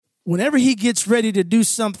Whenever he gets ready to do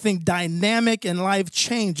something dynamic and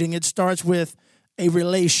life-changing, it starts with a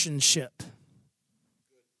relationship.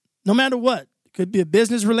 No matter what. It could be a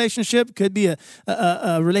business relationship. It could be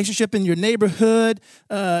a relationship in your neighborhood.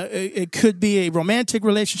 It could be a romantic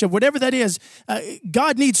relationship. Whatever that is,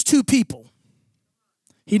 God needs two people.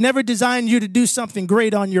 He never designed you to do something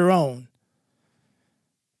great on your own.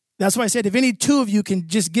 That's why I said if any two of you can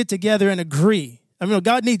just get together and agree. I mean,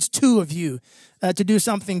 God needs two of you to do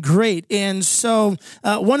something great. And so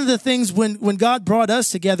one of the things when God brought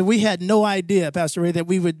us together, we had no idea, Pastor Ray, that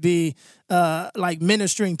we would be like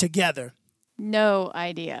ministering together. No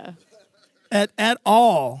idea. At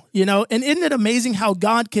all, you know. And isn't it amazing how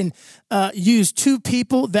God can use two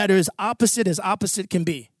people that are as opposite can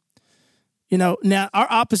be? You know, now our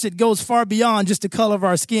opposite goes far beyond just the color of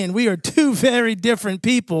our skin. We are two very different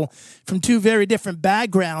people from two very different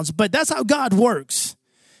backgrounds, but that's how God works.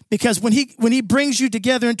 Because when he brings you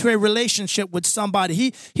together into a relationship with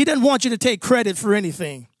somebody, he doesn't want you to take credit for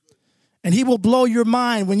anything. And he will blow your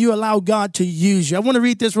mind when you allow God to use you. I want to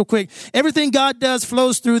read this real quick. Everything God does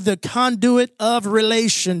flows through the conduit of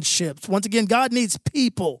relationships. Once again, God needs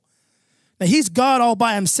people. Now, he's God all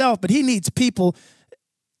by himself, but he needs people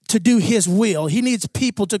to do his will. He needs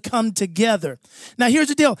people to come together. Now, here's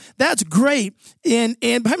the deal. That's great. And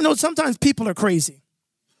sometimes people are crazy.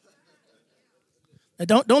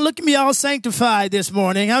 Now, don't look at me all sanctified this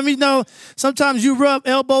morning. I mean, no, sometimes you rub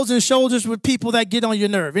elbows and shoulders with people that get on your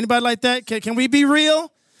nerve. Anybody like that? Can we be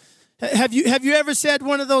real? Have you ever said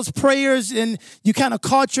one of those prayers and you kind of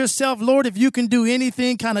caught yourself, Lord, if you can do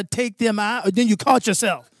anything, kind of take them out, or then you caught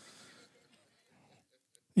yourself?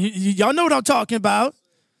 Y'all know what I'm talking about.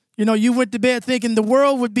 You know, you went to bed thinking the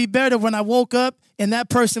world would be better when I woke up and that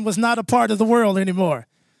person was not a part of the world anymore.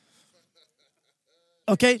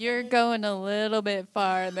 Okay? You're going a little bit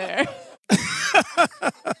far there.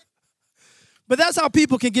 But that's how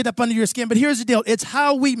people can get up under your skin. But here's the deal. It's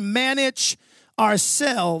how we manage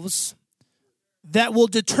ourselves that will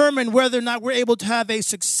determine whether or not we're able to have a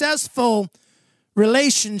successful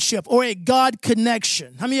relationship or a God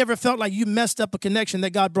connection. How many ever felt like you messed up a connection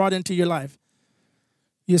that God brought into your life?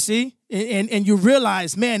 You see? And you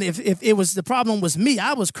realize, man, if it was the problem was me,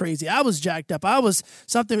 I was crazy. I was jacked up. I was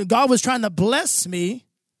something. God was trying to bless me,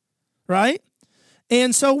 right?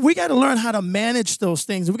 And so we got to learn how to manage those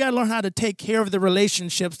things. We got to learn how to take care of the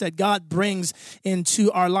relationships that God brings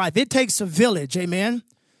into our life. It takes a village, amen,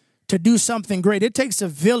 to do something great. It takes a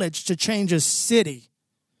village to change a city.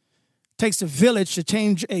 It takes a village to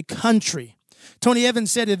change a country. Tony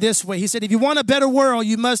Evans said it this way. He said, if you want a better world,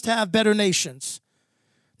 you must have better nations.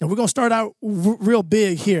 Now, we're going to start out real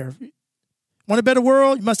big here. Want a better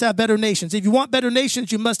world? You must have better nations. If you want better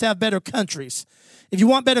nations, you must have better countries. If you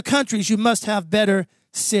want better countries, you must have better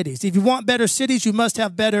cities. If you want better cities, you must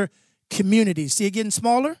have better communities. See it getting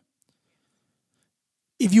smaller?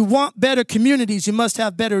 If you want better communities, you must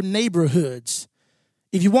have better neighborhoods.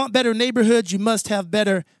 If you want better neighborhoods, you must have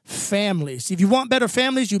better families. If you want better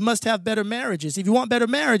families, you must have better marriages. If you want better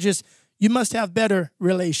marriages, you must have better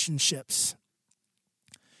relationships.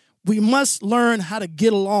 We must learn how to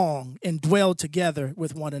get along and dwell together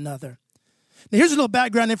with one another. Now, here's a little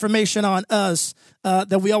background information on us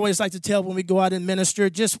that we always like to tell when we go out and minister.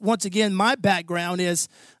 Just once again, my background is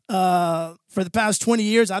for the past 20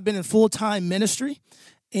 years, I've been in full-time ministry.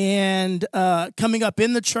 And coming up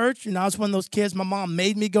in the church, you know, I was one of those kids, my mom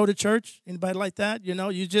made me go to church. Anybody like that? You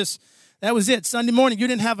know, that was it. Sunday morning, you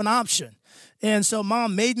didn't have an option. And so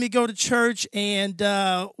mom made me go to church. And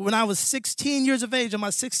when I was 16 years of age, on my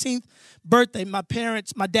 16th birthday, my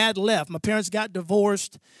dad left. My parents got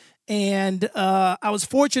divorced. And I was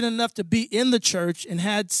fortunate enough to be in the church and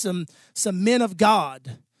had some men of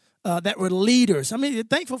God that were leaders. I mean,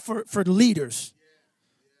 thankful for leaders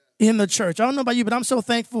in the church. I don't know about you, but I'm so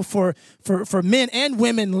thankful for men and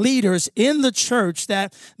women leaders in the church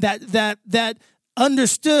that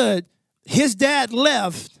understood his dad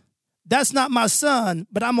left. That's not my son,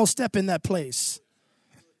 but I'm going to step in that place.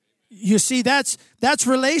 You see, that's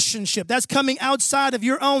relationship. That's coming outside of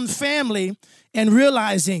your own family and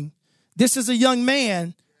realizing this is a young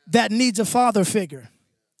man that needs a father figure.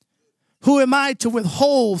 Who am I to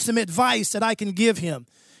withhold some advice that I can give him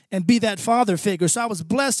and be that father figure? So I was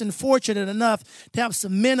blessed and fortunate enough to have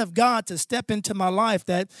some men of God to step into my life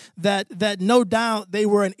that no doubt they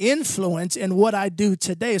were an influence in what I do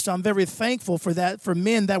today. So I'm very thankful for that, for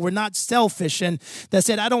men that were not selfish and that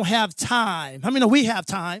said, I don't have time. I mean, we have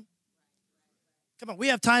time. Come on, we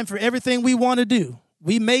have time for everything we want to do.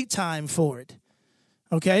 We make time for it.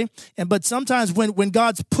 Okay, but sometimes when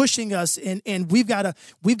God's pushing us and we've got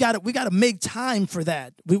to make time for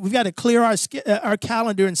that. We've got to clear our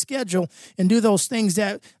calendar and schedule and do those things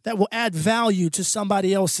that will add value to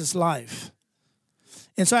somebody else's life.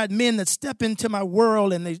 And so I had men that step into my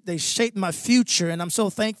world and they shape my future, and I'm so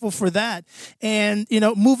thankful for that. And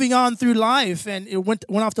moving on through life, and it went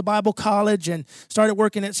off to Bible college and started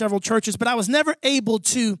working at several churches, but I was never able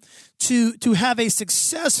to have a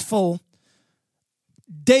successful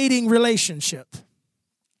dating relationship.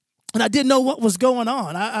 And I didn't know what was going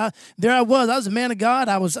on. I was a man of God.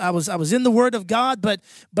 I was in the Word of God, but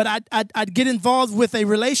I'd get involved with a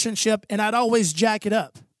relationship and I'd always jack it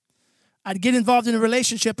up. I'd get involved in a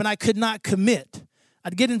relationship and I could not commit.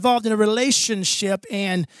 I'd get involved in a relationship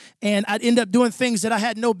and I'd end up doing things that I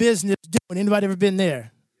had no business doing. Anybody ever been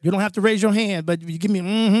there? You don't have to raise your hand, but you give me,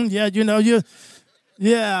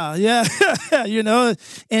 Yeah,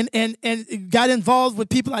 and got involved with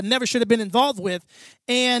people I never should have been involved with,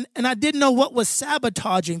 and I didn't know what was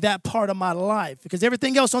sabotaging that part of my life, because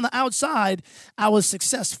everything else on the outside I was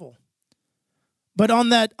successful, but on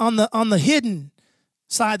the hidden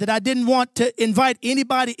side that I didn't want to invite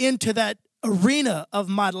anybody into that arena of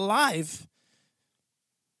my life,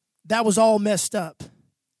 that was all messed up,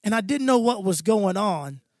 and I didn't know what was going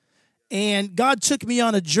on. And God took me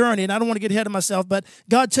on a journey, and I don't want to get ahead of myself, but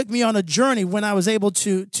God took me on a journey when I was able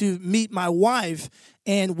to meet my wife,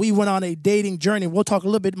 and we went on a dating journey. We'll talk a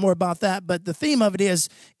little bit more about that, but the theme of it is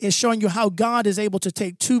showing you how God is able to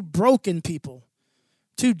take two broken people,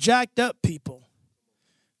 two jacked up people,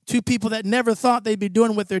 two people that never thought they'd be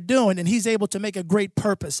doing what they're doing, and he's able to make a great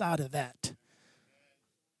purpose out of that.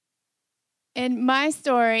 And my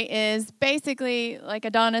story is basically, like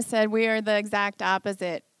Adonis said, we are the exact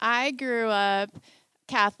opposite. I grew up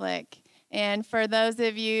Catholic, and for those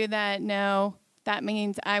of you that know, that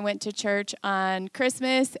means I went to church on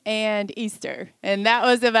Christmas and Easter, and that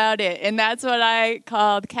was about it. And that's what I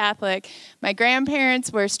called Catholic. My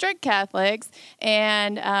grandparents were strict Catholics,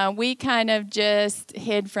 and we kind of just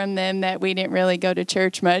hid from them that we didn't really go to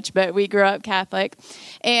church much, but we grew up Catholic.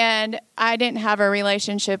 And I didn't have a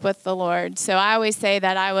relationship with the Lord, so I always say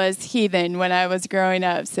that I was heathen when I was growing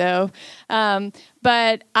up. So,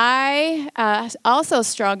 but I also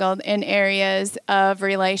struggled in areas of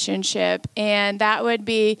relationship, and that would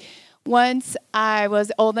be once I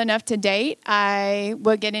was old enough to date, I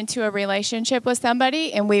would get into a relationship with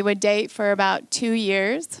somebody, and we would date for about 2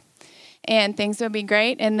 years, and things would be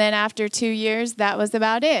great. And then after 2 years, that was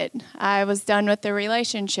about it. I was done with the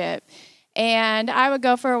relationship. And I would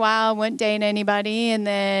go for a while, wouldn't date anybody, and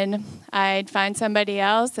then I'd find somebody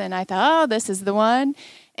else, and I thought, oh, this is the one.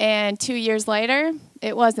 And 2 years later,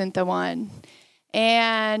 it wasn't the one.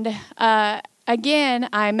 And again,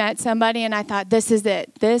 I met somebody, and I thought, this is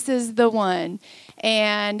it. This is the one.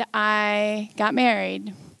 And I got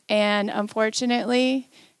married. And unfortunately,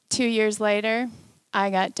 2 years later,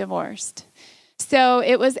 I got divorced. So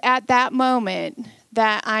it was at that moment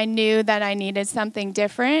that I knew that I needed something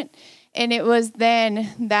different. And it was then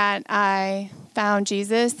that I found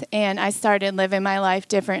Jesus and I started living my life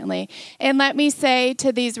differently. And let me say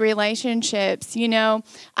to these relationships,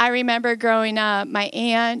 I remember growing up, my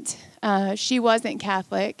aunt, she wasn't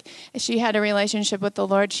Catholic. She had a relationship with the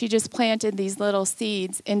Lord. She just planted these little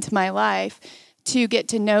seeds into my life to get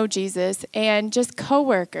to know Jesus, and just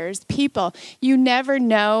coworkers, people. You never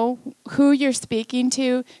know who you're speaking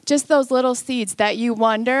to, just those little seeds that you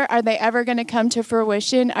wonder, are they ever going to come to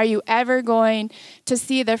fruition? Are you ever going to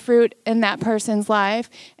see the fruit in that person's life?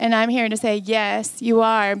 And I'm here to say, yes, you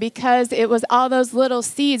are, because it was all those little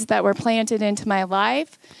seeds that were planted into my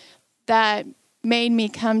life that made me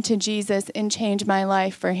come to Jesus and change my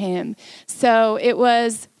life for him. So it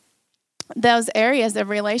was those areas of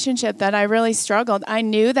relationship that I really struggled. I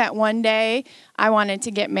knew that one day I wanted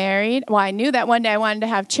to get married. Well, I knew that one day I wanted to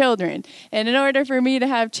have children. And in order for me to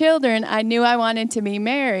have children, I knew I wanted to be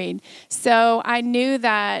married. So I knew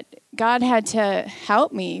that God had to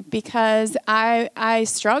help me because I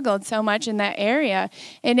struggled so much in that area.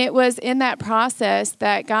 And it was in that process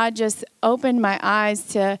that God just opened my eyes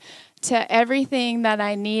to everything that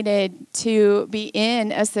I needed to be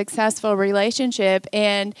in a successful relationship.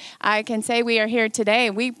 And I can say we are here today.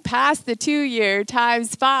 We passed the 2 year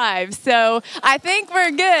times 5. So I think we're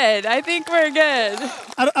good. I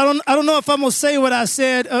don't know if I'm gonna say what I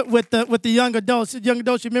said with the young adults. Young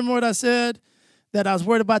adults, you remember what I said? That I was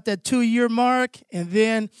worried about that 2 year mark, and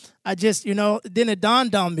then I just, then it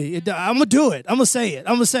dawned on me. I'm gonna do it. I'm gonna say it.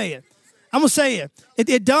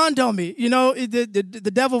 It dawned on me.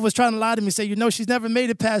 The devil was trying to lie to me, say, she's never made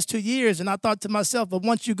it past 2 years. And I thought to myself, but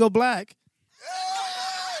once you go black,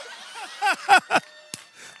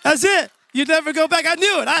 That's it. You never go back. I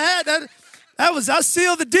knew it. I had that. I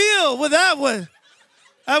sealed the deal with that one.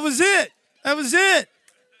 That was it. That was it.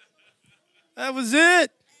 That was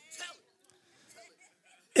it.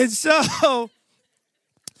 And so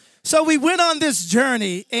we went on this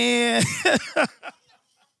journey, and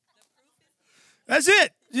that's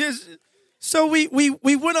it. Yes. So we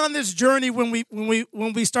went on this journey when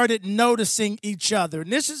we started noticing each other.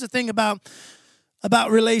 And this is the thing about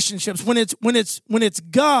relationships. When it's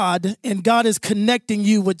God and God is connecting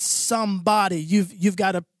you with somebody, you've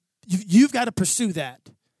got to pursue that.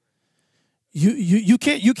 You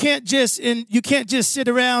can't just sit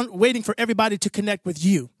around waiting for everybody to connect with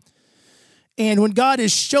you. And when God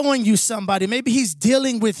is showing you somebody, maybe he's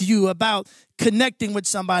dealing with you about connecting with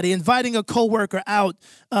somebody, inviting a coworker out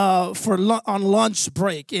on lunch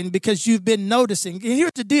break, and because you've been noticing. And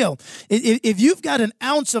here's the deal. If you've got an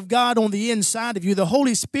ounce of God on the inside of you, the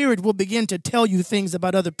Holy Spirit will begin to tell you things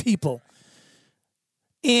about other people.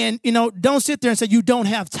 And, don't sit there and say you don't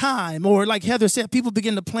have time. Or like Heather said, people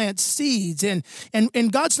begin to plant seeds. And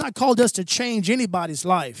God's not called us to change anybody's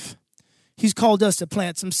life. He's called us to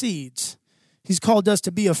plant some seeds. He's called us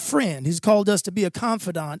to be a friend. He's called us to be a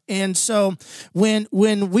confidant. And so when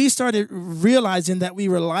we started realizing that we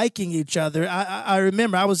were liking each other, I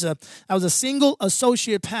remember I was a single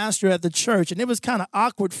associate pastor at the church, and it was kind of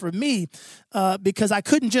awkward for me because I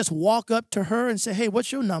couldn't just walk up to her and say, "Hey,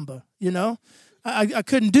 what's your number?" I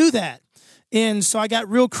couldn't do that. And so I got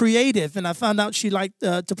real creative, and I found out she liked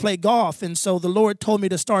to play golf. And so the Lord told me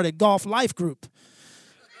to start a golf life group.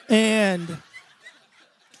 And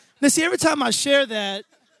now, see, every time I share that,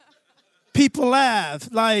 people laugh.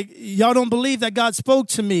 Like, y'all don't believe that God spoke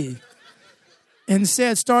to me and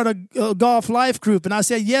said, start a golf life group. And I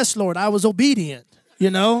said, yes, Lord, I was obedient,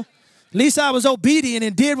 At least I was obedient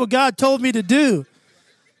and did what God told me to do.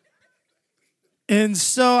 And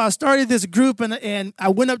so I started this group, and I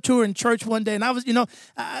went up to her in church one day, and I was,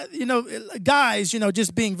 guys,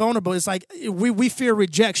 just being vulnerable. It's like we fear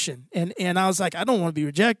rejection, and I was like, I don't want to be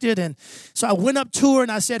rejected, and so I went up to her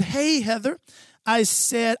and I said, "Hey, Heather," I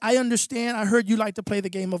said, "I understand. I heard you like to play the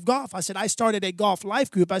game of golf." I said, "I started a golf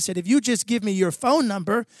life group." I said, "If you just give me your phone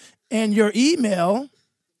number and your email."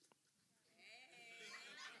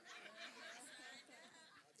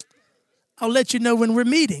 I'll let you know when we're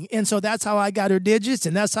meeting. And so that's how I got her digits.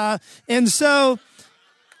 And so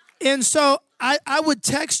I would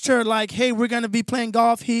text her like, "Hey, we're going to be playing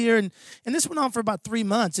golf here." And this went on for about 3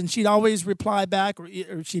 months. And she'd always reply back or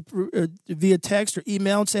via text or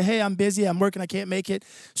email and say, "Hey, I'm busy. I'm working. I can't make it."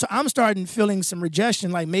 So I'm starting feeling some rejection,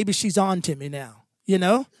 like maybe she's on to me now,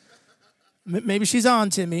 Maybe she's on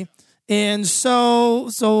to me. And so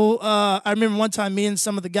I remember one time me and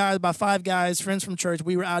some of the guys, about 5 guys, friends from church,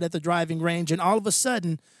 we were out at the driving range, and all of a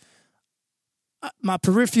sudden, my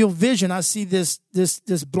peripheral vision, I see this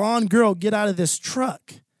blonde girl get out of this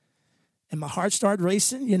truck, and my heart started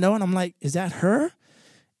racing, and I'm like, is that her?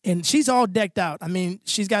 And she's all decked out. I mean,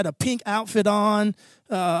 she's got a pink outfit on.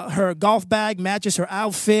 Her golf bag matches her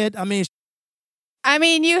outfit. I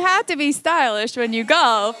mean, you have to be stylish when you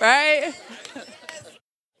golf, right?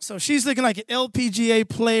 So she's looking like an LPGA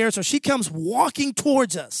player. So she comes walking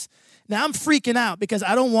towards us. Now I'm freaking out because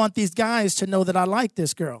I don't want these guys to know that I like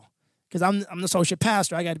this girl. Because I'm the associate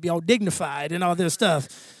pastor. I got to be all dignified and all this stuff.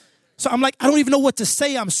 So I'm like, I don't even know what to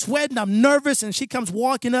say. I'm sweating. I'm nervous. And she comes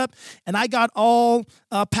walking up, and I got all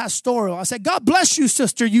pastoral. I said, "God bless you,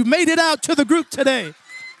 sister. You made it out to the group today."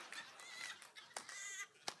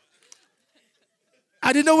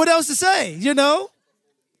 I didn't know what else to say,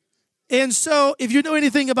 And so if you know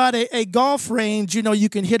anything about a golf range, you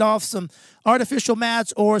can hit off some artificial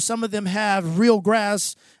mats, or some of them have real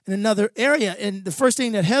grass in another area. And the first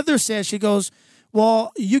thing that Heather said, she goes,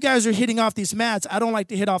 "Well, you guys are hitting off these mats. I don't like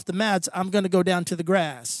to hit off the mats. I'm going to go down to the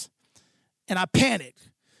grass." And I panicked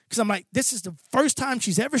because I'm like, this is the first time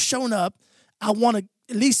she's ever shown up. I want to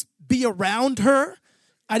at least be around her.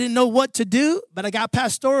 I didn't know what to do, but I got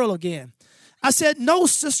pastoral again. I said, "No,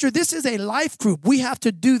 sister, this is a life group. We have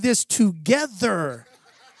to do this together."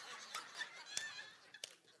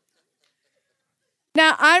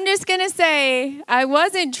 Now, I'm just going to say, I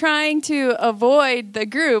wasn't trying to avoid the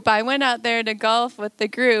group. I went out there to golf with the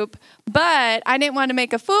group, but I didn't want to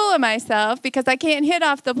make a fool of myself because I can't hit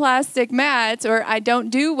off the plastic mats, or I don't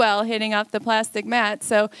do well hitting off the plastic mats.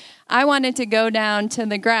 So I wanted to go down to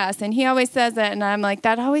the grass. And he always says that, and I'm like,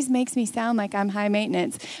 that always makes me sound like I'm high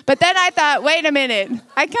maintenance. But then I thought, wait a minute,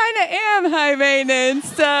 I kind of am high maintenance,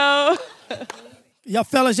 so. Y'all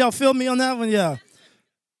fellas, y'all feel me on that one? Yeah.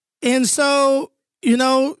 And so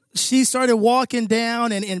she started walking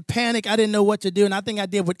down, and in panic, I didn't know what to do. And I think I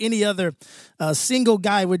did what any other single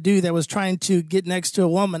guy would do that was trying to get next to a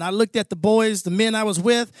woman. I looked at the boys, the men I was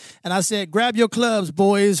with, and I said, grab your clubs,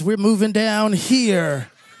 boys. We're moving down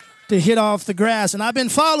here to hit off the grass. And I've been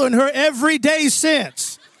following her every day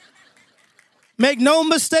since. Make no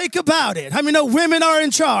mistake about it. I mean, no, women are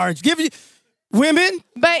in charge. Women.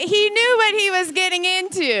 But he knew what he was getting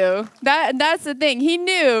into. That's the thing. He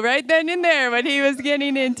knew right then and there what he was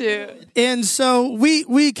getting into. And so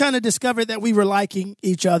we kind of discovered that we were liking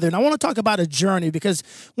each other. And I want to talk about a journey because,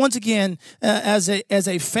 once again, as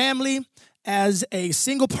a family, as a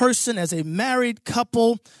single person, as a married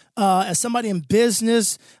couple, as somebody in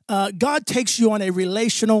business, God takes you on a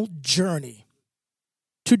relational journey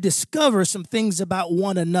to discover some things about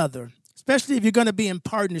one another. Especially if you're going to be in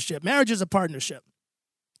partnership. Marriage is a partnership.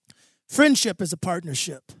 Friendship is a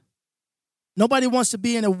partnership. Nobody wants to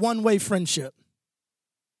be in a one-way friendship.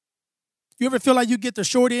 You ever feel like you get the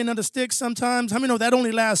short end of the stick sometimes? How many know that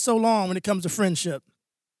only lasts so long when it comes to friendship?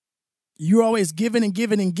 You're always giving and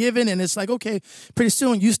giving and giving, and it's like, okay, pretty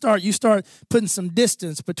soon you start putting some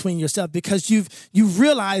distance between yourself because you've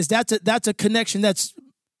realized that's a connection that's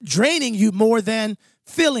draining you more than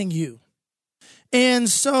filling you. And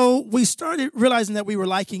so we started realizing that we were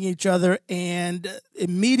liking each other, and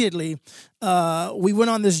immediately we went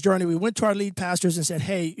on this journey. We went to our lead pastors and said,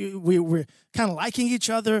 hey, we're kind of liking each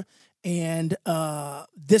other, and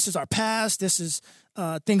this is our past. This is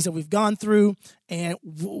things that we've gone through, and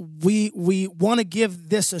we want to give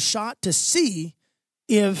this a shot to see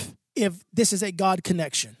if this is a God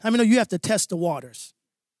connection. I mean, you have to test the waters.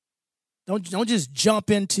 Don't just jump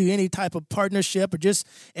into any type of partnership or just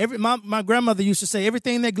my grandmother used to say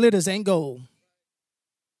everything that glitters ain't gold.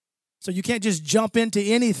 So you can't just jump into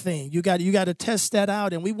anything. You got to test that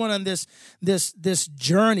out. And we went on this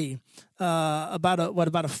journey about a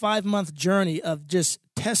 5-month journey of just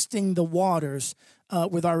testing the waters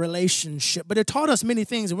with our relationship. But it taught us many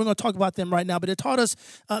things, and we're going to talk about them right now. But it taught us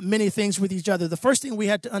many things with each other. The first thing we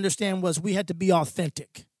had to understand was we had to be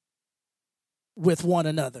authentic with one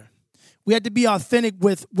another. We had to be authentic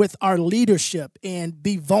with our leadership and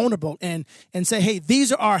be vulnerable and say, hey,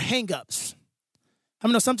 these are our hang-ups. I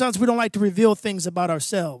mean, sometimes we don't like to reveal things about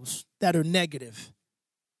ourselves that are negative.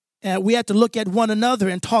 And we had to look at one another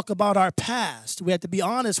and talk about our past. We had to be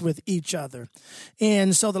honest with each other.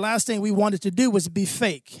 And so the last thing we wanted to do was be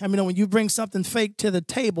fake. I mean, when you bring something fake to the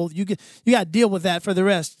table, you got to deal with that for the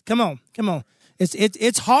rest. Come on.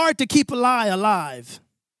 It's hard to keep a lie alive.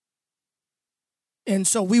 And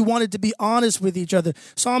so we wanted to be honest with each other.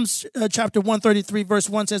 Psalms chapter 133, verse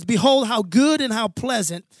 1 says, behold, how good and how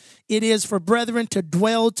pleasant it is for brethren to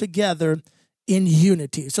dwell together in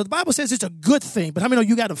unity. So the Bible says it's a good thing, but how many know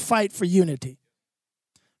you got to fight for unity?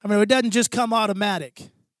 I mean, it doesn't just come automatic.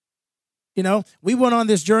 We went on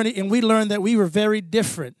this journey and we learned that we were very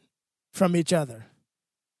different from each other.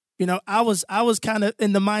 I was kind of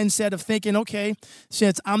in the mindset of thinking, okay,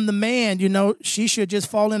 since I'm the man, she should just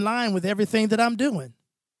fall in line with everything that I'm doing.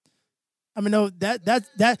 I mean, I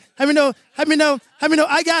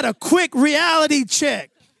got a quick reality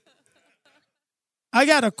check.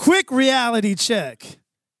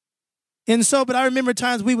 And so, but I remember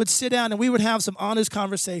times we would sit down and we would have some honest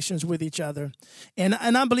conversations with each other. And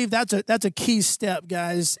I believe that's a key step,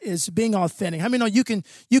 guys, is being authentic. I mean, you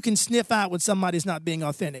can sniff out when somebody's not being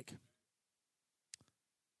authentic.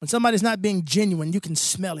 When somebody's not being genuine, you can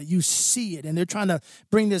smell it. You see it. And they're trying to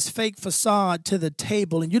bring this fake facade to the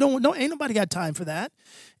table. And ain't nobody got time for that.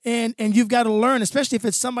 And you've got to learn, especially if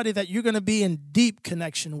it's somebody that you're going to be in deep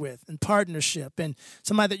connection with and partnership and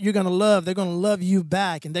somebody that you're going to love. They're going to love you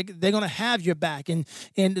back and they're going to have your back. And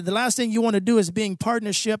the last thing you want to do is be in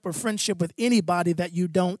partnership or friendship with anybody that you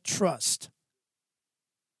don't trust.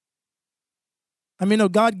 I mean,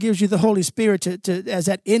 God gives you the Holy Spirit to as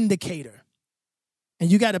that indicator.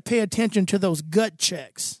 And you got to pay attention to those gut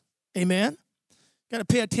checks. Amen? Got to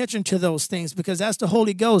pay attention to those things because that's the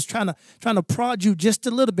Holy Ghost trying to prod you just a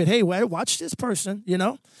little bit. Hey, watch this person,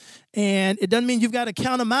 And it doesn't mean you've got to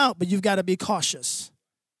count them out, but you've got to be cautious.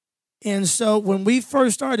 And so when we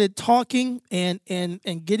first started talking and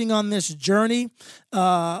getting on this journey,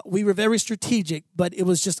 we were very strategic, but it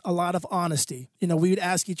was just a lot of honesty. We would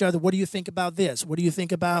ask each other, what do you think about this? What do you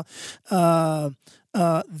think about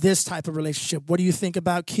this type of relationship? What do you think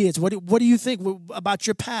about kids? What do you think about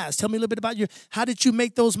your past? Tell me a little bit about how did you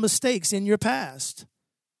make those mistakes in your past?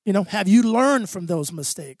 Have you learned from those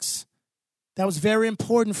mistakes? That was very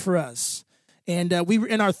important for us. And we were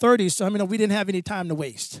in our 30s, so we didn't have any time to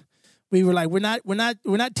waste. We were like, we're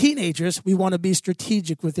not teenagers. We want to be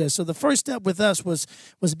strategic with this. So the first step with us was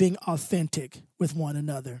being authentic with one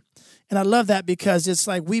another. And I love that because it's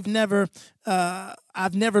like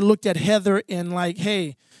I've never looked at Heather and like,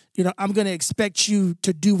 hey, I'm going to expect you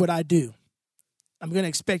to do what I do. I'm going to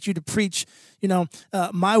expect you to preach.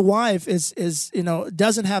 My wife is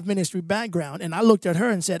doesn't have ministry background. And I looked at her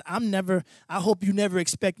and said, I hope you never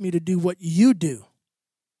expect me to do what you do.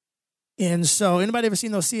 And so anybody ever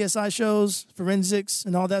seen those CSI shows, forensics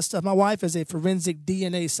and all that stuff? My wife is a forensic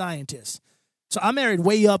DNA scientist. So I married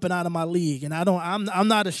way up and out of my league, and I'm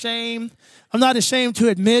not ashamed. I'm not ashamed to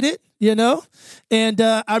admit it, And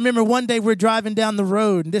I remember one day we're driving down the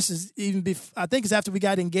road, and this is even I think it's after we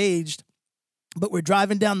got engaged, but we're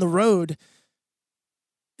driving down the road,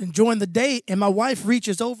 enjoying the day, and my wife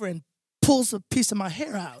reaches over and pulls a piece of my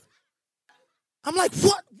hair out. I'm like,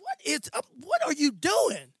 what are you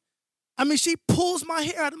doing? I mean, she pulls my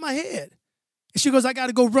hair out of my head. And she goes, I got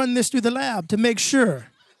to go run this through the lab to make sure.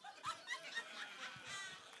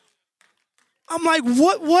 I'm like,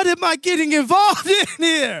 what am I getting involved in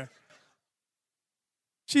here?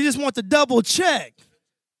 She just wants to double check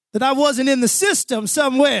that I wasn't in the system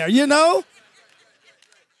somewhere,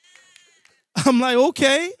 I'm like,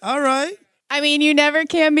 okay, all right. I mean, you never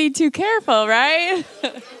can be too careful, right?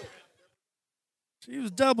 She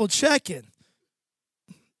was double checking.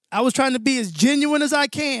 I was trying to be as genuine as I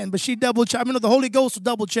can, but she double checked. The Holy Ghost will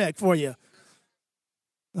double check for you.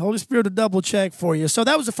 The Holy Spirit will double check for you. So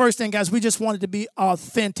that was the first thing, guys. We just wanted to be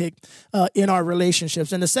authentic in our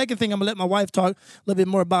relationships. And the second thing, I'm going to let my wife talk a little bit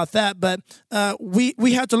more about that, but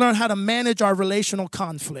we have to learn how to manage our relational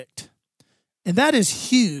conflict. And that is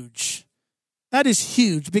huge. That is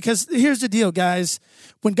huge because here's the deal, guys.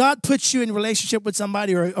 When God puts you in a relationship with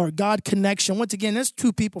somebody or God connection, once again, there's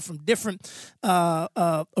two people from different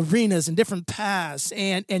arenas and different paths,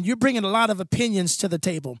 and you're bringing a lot of opinions to the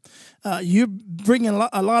table. You're bringing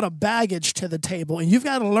a lot of baggage to the table, and you've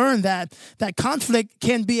got to learn that conflict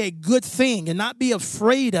can be a good thing and not be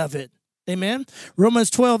afraid of it. Amen? Romans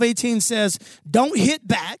 12:18 says, don't hit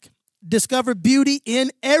back. Discover beauty in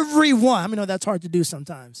everyone. I mean, that's hard to do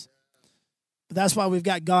sometimes. But that's why we've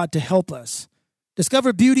got God to help us.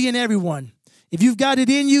 Discover beauty in everyone. If you've got it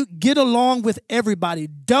in you, get along with everybody.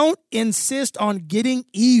 Don't insist on getting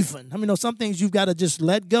even. Some things you've got to just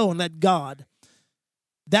let go and let God.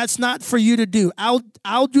 That's not for you to do.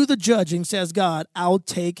 I'll do the judging, says God. I'll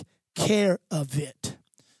take care of it.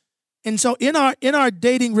 And so in our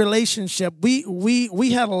dating relationship, we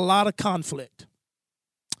had a lot of conflict.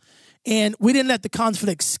 And we didn't let the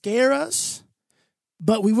conflict scare us.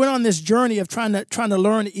 But we went on this journey of trying to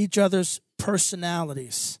learn each other's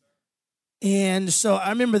personalities. And so I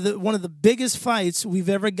remember one of the biggest fights we've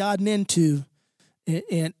ever gotten into,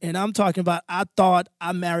 and I'm talking about I thought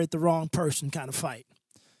I married the wrong person kind of fight,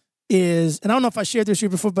 and I don't know if I shared this here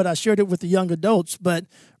before, but I shared it with the young adults. But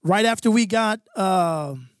right after we got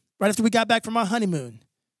back from our honeymoon,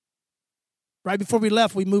 right before we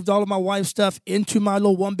left, we moved all of my wife's stuff into my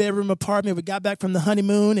little one-bedroom apartment. We got back from the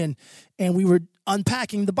honeymoon, and we were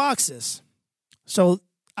unpacking the boxes. So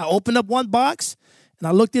I opened up one box, and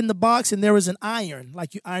I looked in the box, and there was an iron,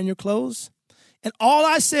 like you iron your clothes. And all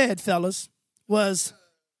I said, fellas, was,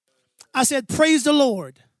 I said, praise the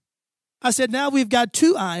Lord. I said, now we've got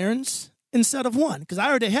 2 irons instead of 1, because I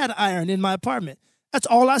already had an iron in my apartment. That's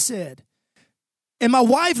all I said. And my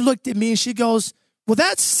wife looked at me, and she goes, well,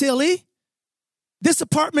 that's silly. This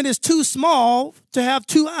apartment is too small to have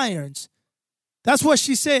 2 irons. That's what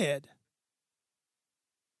she said.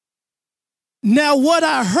 Now, what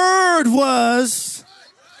I heard was,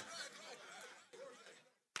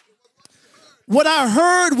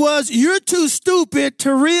 you're too stupid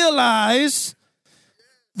to realize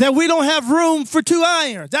that we don't have room for 2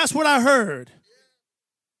 irons. That's what I heard.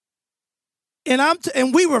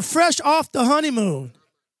 And we were fresh off the honeymoon.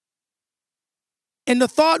 And the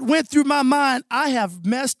thought went through my mind, I have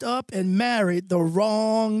messed up and married the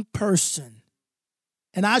wrong person.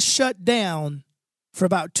 And I shut down for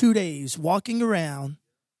about 2 days, walking around,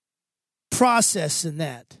 processing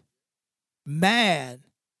that, mad,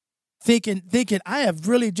 thinking I have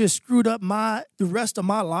really just screwed up the rest of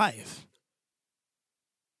my life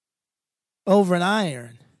over an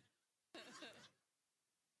iron.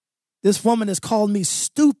 This woman has called me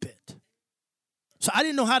stupid. So I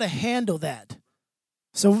didn't know how to handle that.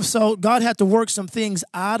 So God had to work some things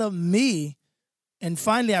out of me. And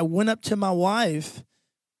finally, I went up to my wife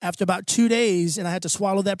after about 2 days, and I had to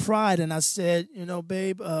swallow that pride. And I said,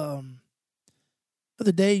 babe, the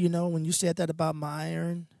other day, when you said that about my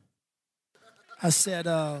iron, I said,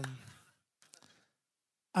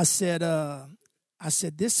 I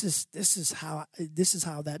said, this is how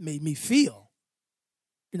that made me feel.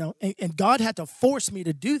 And God had to force me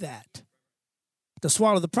to do that, to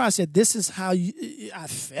swallow the pride. I said, this is how I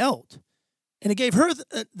felt. And it gave her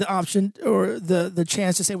the option or the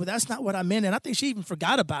chance to say, well, that's not what I meant. And I think she even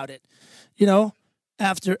forgot about it,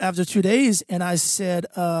 after 2 days. And I said,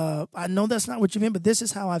 I know that's not what you meant, but this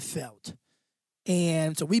is how I felt.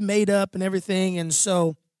 And so we made up and everything. And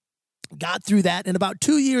so got through that. And about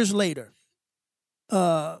 2 years later,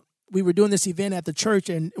 we were doing this event at the church,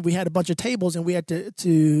 and we had a bunch of tables, and we had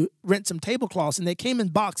to rent some tablecloths, and they came in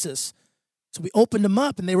boxes. So we opened them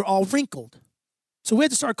up, and they were all wrinkled. So we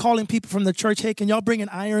had to start calling people from the church, hey, can y'all bring an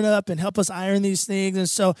iron up and help us iron these things? And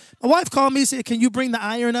so my wife called me and said, can you bring the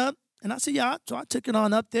iron up? And I said, yeah. So I took it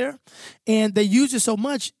on up there, and they used it so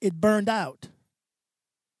much, it burned out.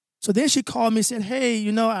 So then she called me and said, hey,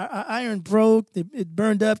 our iron broke, it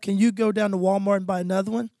burned up. Can you go down to Walmart and buy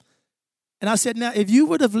another one? And I said, now, if you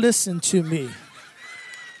would have listened to me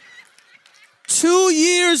 2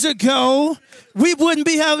 years ago, we wouldn't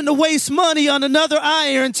be having to waste money on another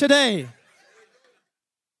iron today.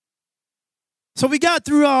 So we got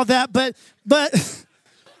through all that, but.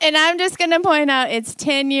 And I'm just going to point out it's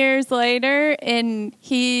 10 years later, and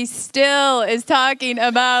he still is talking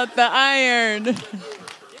about the iron.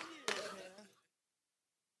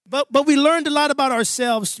 But we learned a lot about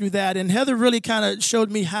ourselves through that, and Heather really kind of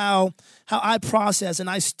showed me how I process and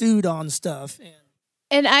I stewed on stuff.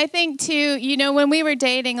 And I think, too, when we were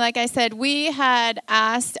dating, like I said, we had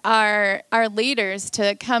asked our leaders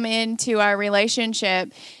to come into our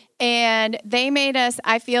relationship, and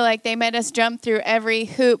I feel like they made us jump through every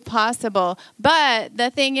hoop possible. But the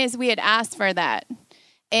thing is, we had asked for that.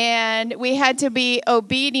 And we had to be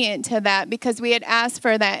obedient to that because we had asked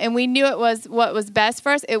for that. And we knew it was what was best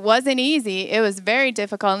for us. It wasn't easy. It was very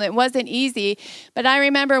difficult, and it wasn't easy. But I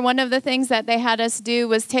remember one of the things that they had us do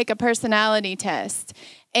was take a personality test.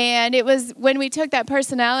 And it was when we took that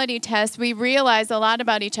personality test, we realized a lot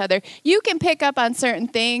about each other. You can pick up on certain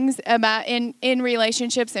things about in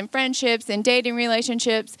relationships and friendships and dating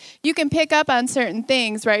relationships. You can pick up on certain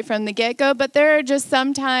things right from the get-go, but there are just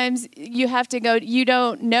sometimes you have to go, you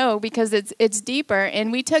don't know because it's deeper. And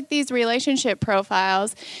we took these relationship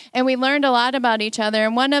profiles and we learned a lot about each other.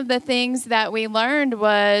 And one of the things that we learned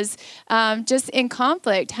was just in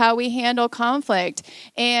conflict, how we handle conflict.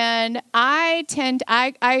 And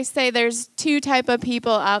I say there's two type of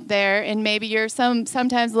people out there, and maybe you're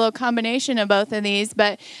sometimes a little combination of both of these,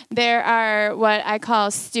 but there are what I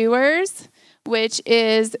call stewers, which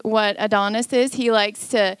is what Adonis is. He likes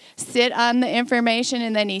to sit on the information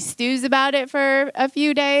and then he stews about it for a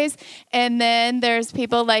few days. And then there's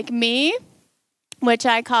people like me, which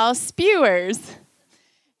I call spewers.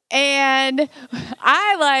 And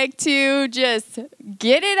I like to just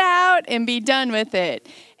get it out and be done with it.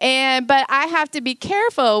 But I have to be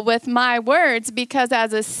careful with my words because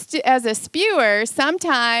as a spewer,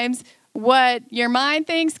 sometimes what your mind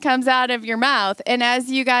thinks comes out of your mouth. And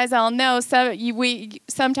as you guys all know, we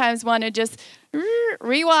sometimes want to just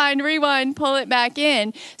rewind, pull it back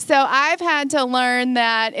in. So I've had to learn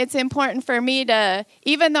that it's important for me to,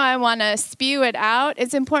 even though I want to spew it out,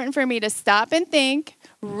 it's important for me to stop and think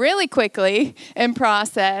really quickly and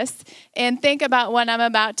process and think about what I'm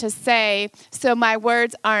about to say so my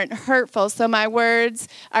words aren't hurtful, so my words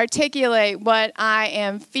articulate what I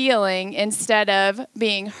am feeling instead of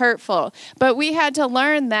being hurtful. But we had to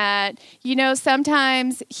learn that,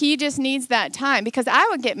 sometimes he just needs that time because I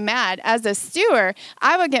would get mad. As a stewer,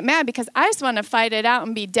 I would get mad because I just want to fight it out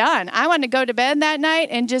and be done. I want to go to bed that night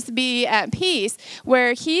and just be at peace,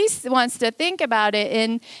 where he wants to think about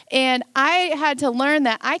it. And I had to learn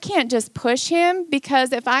that I can't just push him,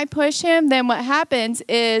 because if I push him, then what happens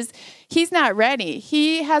is he's not ready.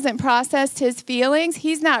 He hasn't processed his feelings.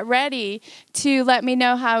 He's not ready to let me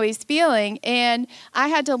know how he's feeling. And I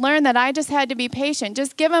had to learn that I just had to be patient.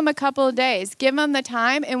 Just give him a couple of days. Give him the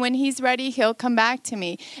time, and when he's ready, he'll come back to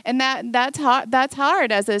me. And that's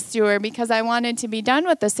hard as a steward because I wanted to be done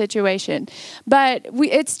with the situation. But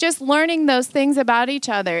it's just learning those things about each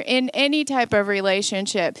other in any type of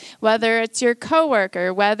relationship, whether it's your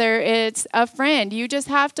coworker, whether it's a friend. You just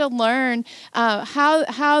have to learn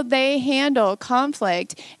how they handle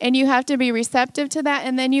conflict, and you have to be receptive to that.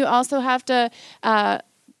 And then you also have to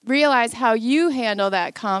realize how you handle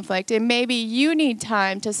that conflict, and maybe you need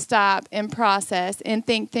time to stop and process and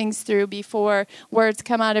think things through before words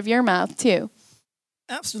come out of your mouth too.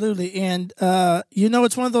 Absolutely. And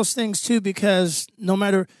it's one of those things too, because no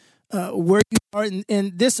matter where you are,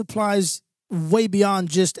 and this applies way beyond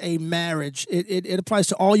just a marriage, it applies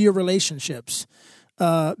to all your relationships,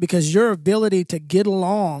 because your ability to get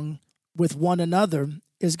along with one another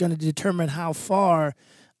is going to determine how far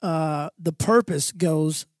the purpose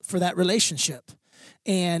goes for that relationship.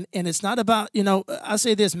 And it's not about, I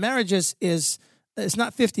say this, marriage is it's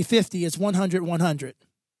not 50-50, it's 100-100.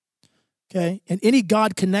 Okay? And any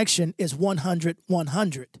God connection is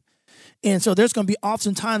 100-100. And so there's going to be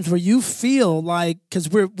often times where you feel like, because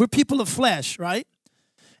we're people of flesh, right?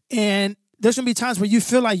 And there's going to be times where you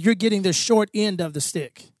feel like you're getting the short end of the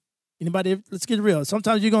stick. Anybody? Let's get real.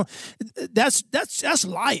 Sometimes you're going, that's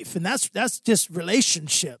life, and that's just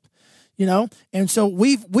relationship, And so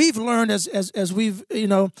we've learned as we've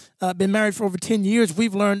been married for over 10 years,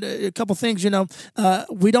 we've learned a couple things.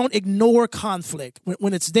 We don't ignore conflict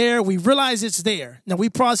when it's there. We realize it's there. Now we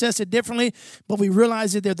process it differently, but we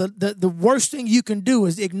realize that the worst thing you can do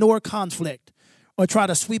is ignore conflict or try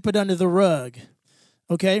to sweep it under the rug.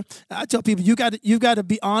 Okay, I tell people you've got to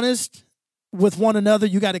be honest with one another.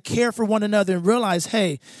 You got to care for one another and realize,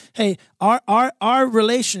 hey, our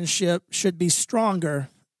relationship should be stronger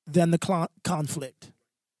than the conflict.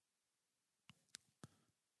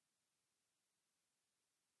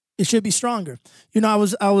 It should be stronger. I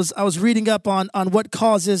was reading up on what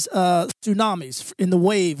causes tsunamis in the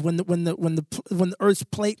wave when the Earth's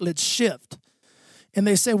platelets shift. And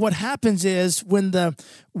they say what happens is when the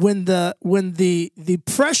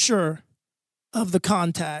pressure of the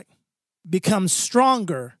contact becomes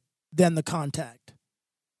stronger than the contact.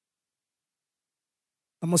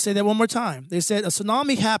 I'm going to say that one more time. They said a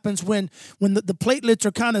tsunami happens when the platelets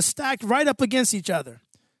are kind of stacked right up against each other.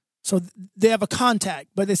 So they have a contact.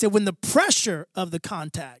 But they said when the pressure of the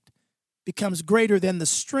contact becomes greater than the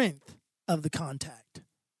strength of the contact.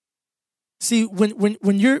 See,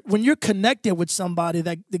 when you're connected with somebody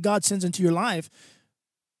that God sends into your life,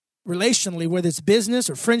 relationally, whether it's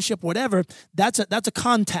business or friendship, whatever, that's a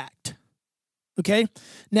contact. Okay.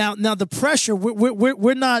 Now the pressure,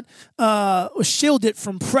 we're not shielded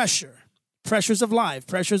from pressures of life,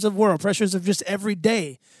 pressures of world, pressures of just every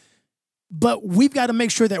day. But we've got to make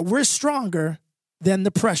sure that we're stronger than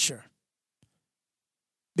the pressure.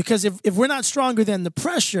 Because if we're not stronger than the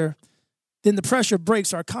pressure, then the pressure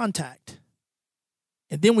breaks our contact.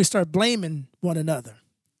 And then we start blaming one another.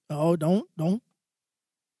 Oh, don't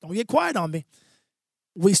get quiet on me.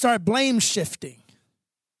 We start blame shifting.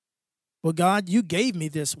 Well, God, you gave me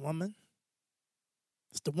this woman.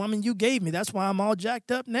 It's the woman you gave me. That's why I'm all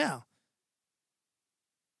jacked up now.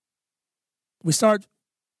 We start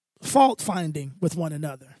fault finding with one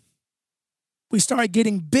another. We start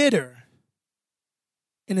getting bitter.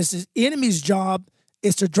 And it's the enemy's job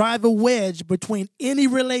is to drive a wedge between any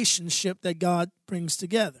relationship that God brings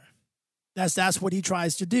together. That's what he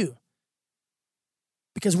tries to do.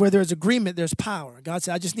 Because where there's agreement, there's power. God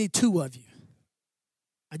said, I just need two of you.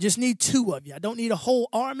 I just need two of you. I don't need a whole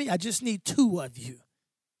army. I just need two of you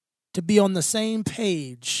to be on the same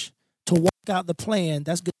page, to walk out the plan.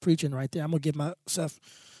 That's good preaching right there. I'm going to give myself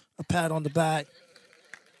a pat on the back.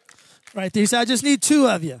 Right there. He said, I just need two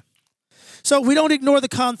of you. So we don't ignore the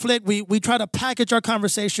conflict. We try to package our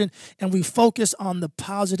conversation and we focus on the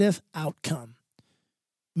positive outcome.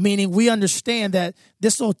 Meaning we understand that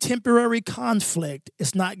this little temporary conflict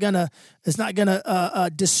is not gonna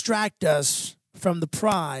distract us from the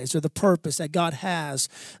prize or the purpose that God has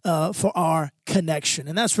for our connection.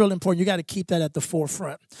 And that's real important. You got to keep that at the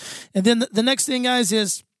forefront. And then the next thing, guys,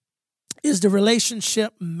 is the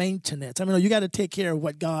relationship maintenance. I mean, you got to take care of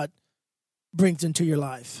what God brings into your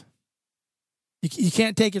life. You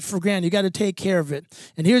can't take it for granted. You got to take care of it.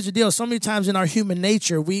 And here's the deal. So many times in our human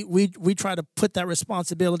nature, we try to put that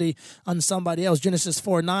responsibility on somebody else. Genesis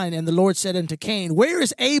 4:9, and the Lord said unto Cain, where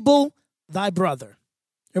is Abel, thy brother?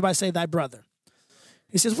 Everybody say thy brother.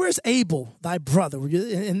 He says, where's Abel, thy brother?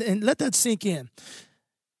 And let that sink in.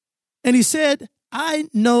 And he said, I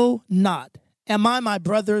know not. Am I my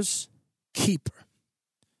brother's keeper?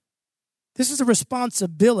 This is a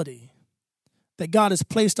responsibility that God has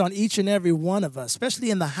placed on each and every one of us, especially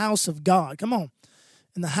in the house of God. Come on.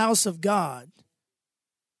 In the house of God.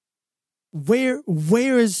 Where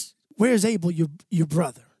is Abel, your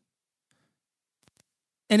brother?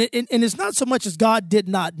 And it's not so much as God did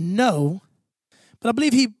not know, but I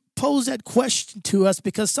believe he posed that question to us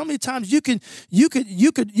because so many times you could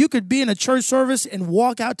be in a church service and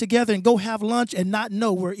walk out together and go have lunch and not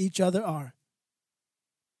know where each other are.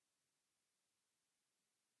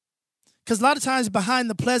 Because a lot of times behind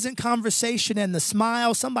the pleasant conversation and the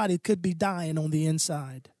smile, somebody could be dying on the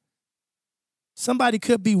inside. Somebody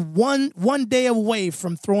could be one day away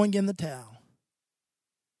from throwing in the towel.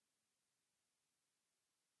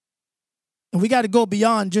 And we got to go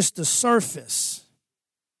beyond just the surface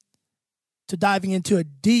to diving into a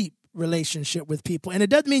deep relationship with people. And it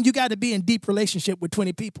doesn't mean you got to be in deep relationship with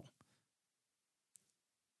 20 people.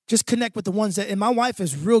 Just connect with the ones that, and my wife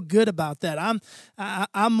is real good about that.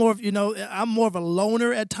 I'm more of, I'm more of a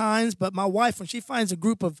loner at times, but my wife, when she finds a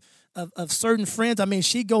group of certain friends, I mean,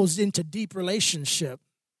 she goes into deep relationship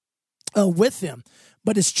with them,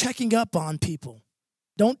 but it's checking up on people.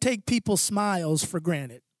 Don't take people's smiles for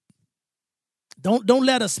granted. Don't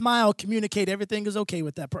let a smile communicate everything is okay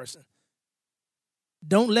with that person.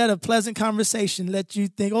 Don't let a pleasant conversation let you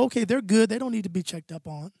think, okay, they're good. They don't need to be checked up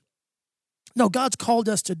on. No, God's called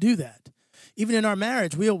us to do that. Even in our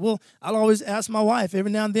marriage, I'll always ask my wife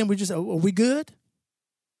every now and then, are we good?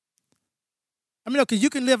 I mean, because you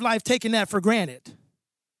can live life taking that for granted.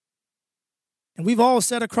 And we've all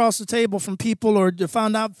sat across the table from people or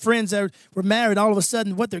found out friends that were married, all of a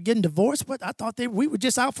sudden, they're getting divorced? What? I thought we were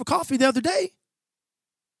just out for coffee the other day.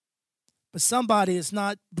 But somebody is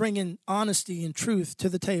not bringing honesty and truth to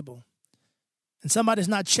the table. And somebody's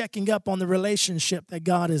not checking up on the relationship that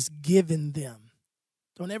God has given them.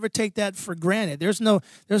 Don't ever take that for granted.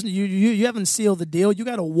 You haven't sealed the deal. You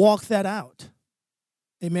got to walk that out.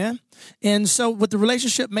 Amen? And so with the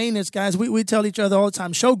relationship maintenance, guys, we tell each other all the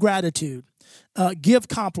time, show gratitude. Give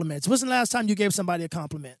compliments. When's the last time you gave somebody a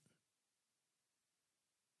compliment?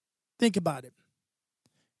 Think about it.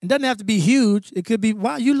 It doesn't have to be huge. It could be,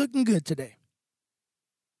 wow, you looking good today.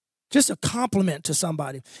 Just a compliment to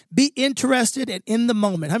somebody. Be interested and in the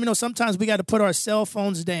moment. How many know sometimes we got to put our cell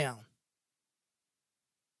phones down?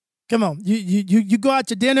 Come on. You go out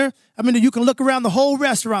to dinner. I mean, you can look around the whole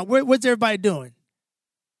restaurant. What's everybody doing?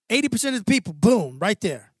 80% of the people, boom, right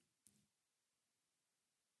there.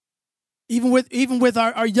 Even with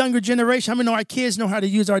our younger generation, how many know our kids know how to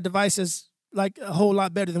use our devices like a whole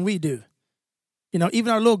lot better than we do?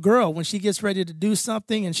 Even our little girl, when she gets ready to do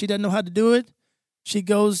something and she doesn't know how to do it, she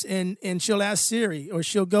goes and she'll ask Siri, or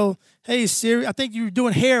she'll go, hey, Siri, I think you were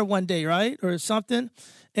doing hair one day, right? Or something.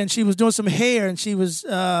 And she was doing some hair, and she was,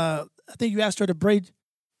 I think you asked her to braid.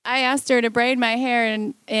 I asked her to braid my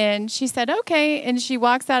hair, and she said, okay. And she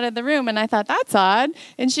walks out of the room, and I thought, that's odd.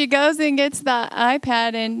 And she goes and gets the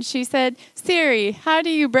iPad, and she said, Siri, how do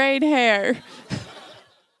you braid hair?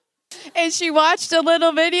 And she watched a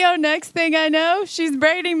little video. Next thing I know, she's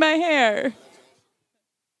braiding my hair.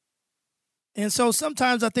 And so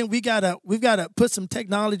sometimes I think we've got to put some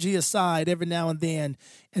technology aside every now and then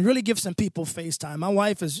and really give some people FaceTime. My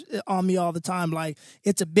wife is on me all the time. Like,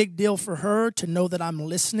 it's a big deal for her to know that I'm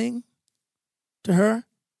listening to her.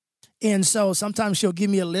 And so sometimes she'll give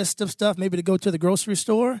me a list of stuff, maybe to go to the grocery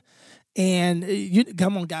store. And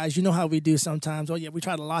come on, guys, you know how we do sometimes. Oh, yeah, we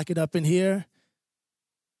try to lock it up in here.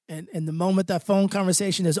 And the moment that phone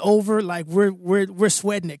conversation is over, like we're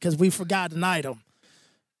sweating it because we forgot an item.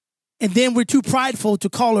 And then we're too prideful to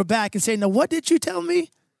call her back and say, now, what did you tell me?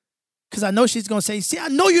 Because I know she's going to say, see, I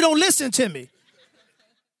know you don't listen to me.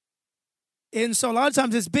 And so a lot of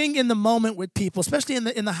times it's being in the moment with people, especially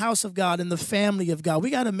in the house of God, in the family of God. We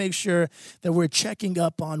got to make sure that we're checking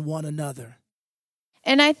up on one another.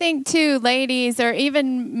 And I think, too, ladies or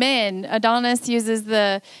even men, Adonis uses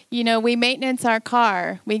we maintenance our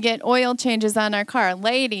car. We get oil changes on our car.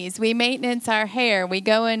 Ladies, we maintenance our hair. We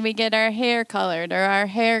go and we get our hair colored or our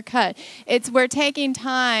hair cut. We're taking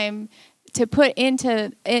time to put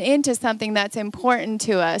into something that's important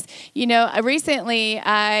to us. Recently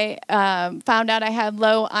I found out I had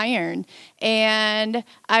low iron, and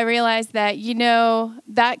I realized that,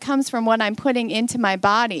 that comes from what I'm putting into my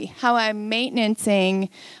body, how I'm maintaining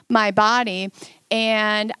my body.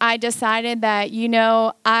 And I decided that,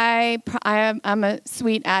 I'm a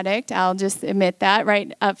sweet addict. I'll just admit that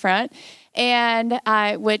right up front. And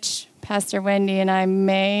which Pastor Wendy and I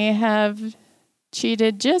may have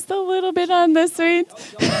cheated just a little bit on the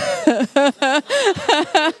sweets.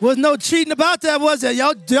 Was no cheating about that, was it?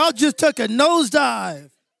 Y'all just took a nosedive.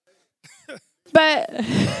 But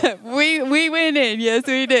we went in. Yes,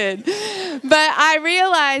 we did. But I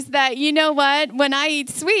realized that, you know what? When I eat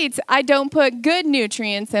sweets, I don't put good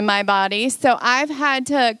nutrients in my body. So I've had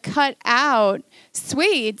to cut out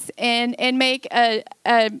sweets and make a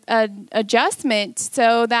adjustment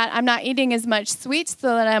so that I'm not eating as much sweets,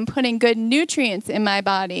 so that I'm putting good nutrients in my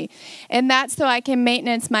body. And that's so I can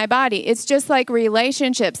maintenance my body. It's just like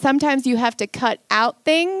relationships. Sometimes you have to cut out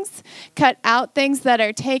things that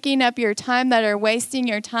are taking up your time, that are wasting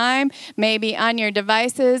your time, maybe on your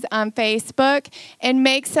devices, on Facebook, and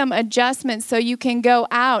make some adjustments so you can go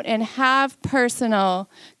out and have personal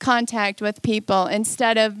contact with people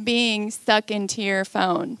instead of being stuck into your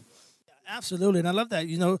phone. Absolutely. And I love that.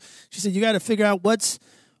 She said you got to figure out what's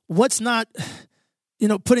not,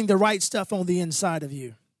 putting the right stuff on the inside of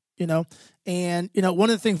you. you know. And, you know,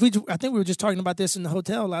 one of the things I think we were just talking about this in the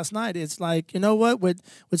hotel last night. It's like, you know what, with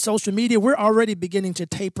social media, we're already beginning to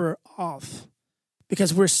taper off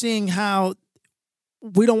because we're seeing how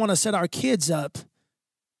we don't want to set our kids up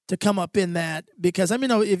to come up in that, because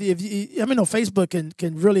Facebook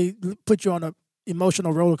can really put you on an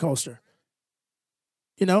emotional roller coaster,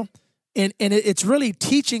 you know, and it's really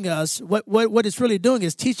teaching us what it's really doing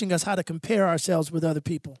is teaching us how to compare ourselves with other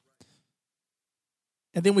people.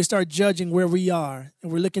 And then we start judging where we are,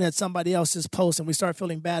 and we're looking at somebody else's post, and we start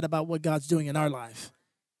feeling bad about what God's doing in our life.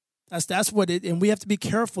 That's what it, and we have to be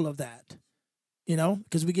careful of that, you know,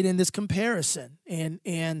 because we get in this comparison,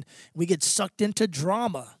 and we get sucked into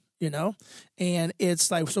drama, you know, and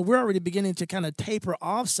it's like, so we're already beginning to kind of taper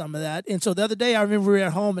off some of that. And so the other day, I remember we were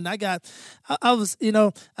at home, and I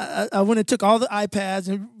went and took all the iPads,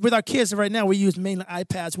 and with our kids right now, we use mainly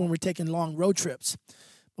iPads when we're taking long road trips.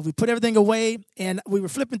 We put everything away, and we were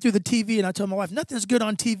flipping through the TV, and I told my wife, nothing's good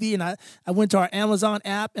on TV, and I went to our Amazon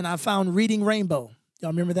app, and I found Reading Rainbow. Y'all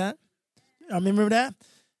remember that? Y'all remember that?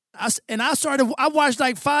 I watched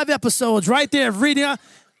like 5 episodes right there of reading,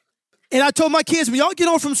 and I told my kids, when y'all get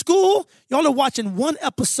home from school, y'all are watching 1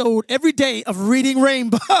 episode every day of Reading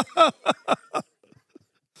Rainbow.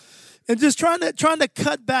 And just trying to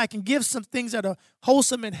cut back and give some things that are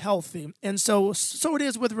wholesome and healthy. And so it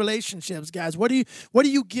is with relationships, guys. What are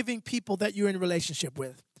you giving people that you're in a relationship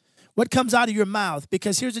with? What comes out of your mouth?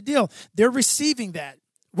 Because here's the deal. They're receiving that.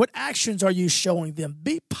 What actions are you showing them?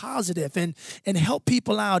 Be positive and help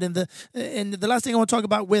people out. And the last thing I want to talk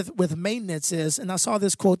about with maintenance is, and I saw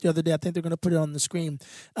this quote the other day, I think they're going to put it on the screen.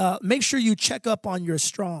 Make sure you check up on your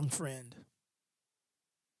strong friend.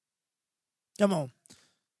 Come on.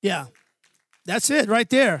 Yeah, that's it right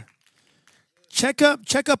there. Check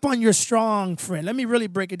up on your strong friend. Let me really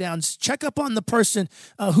break it down. Check up on the person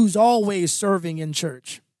who's always serving in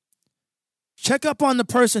church. Check up on the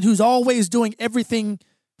person who's always doing everything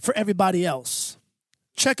for everybody else.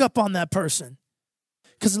 Check up on that person.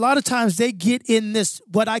 Because a lot of times they get in this,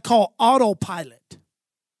 what I call autopilot.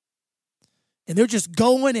 And they're just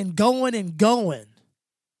going and going and going.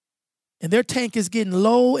 And their tank is getting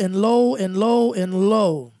low and low and low and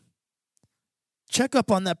low. Check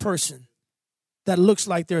up on that person that looks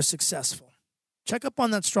like they're successful. Check up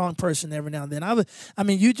on that strong person every now and then.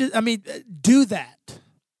 Do that.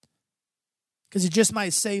 Because it just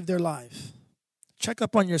might save their life. Check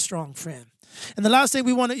up on your strong friend. And the last thing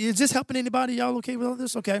we want to, is this helping anybody? Y'all okay with all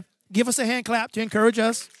this? Okay. Give us a hand clap to encourage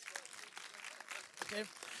us. Okay.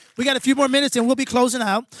 We got a few more minutes and we'll be closing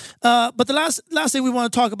out. But the last thing we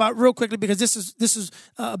want to talk about real quickly, because this is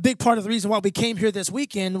a big part of the reason why we came here this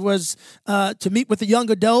weekend, was to meet with the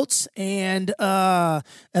young adults and the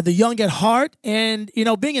young at heart. And, you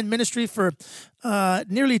know, being in ministry for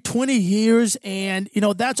nearly 20 years, and, you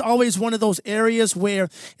know, that's always one of those areas where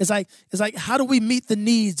it's like how do we meet the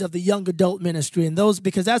needs of the young adult ministry? And those,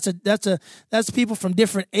 because that's people from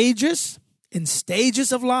different ages and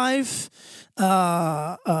stages of life.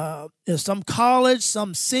 Some college,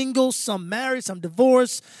 some single, some married, some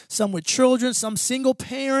divorced, some with children, some single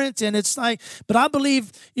parents. And it's like, but I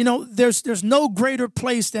believe, you know, there's no greater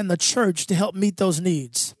place than the church to help meet those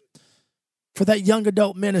needs for that young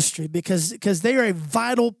adult ministry, because they are a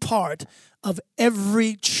vital part of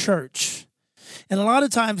every church. And a lot of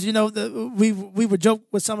times, you know, we would joke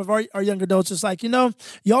with some of our young adults. It's like, you know,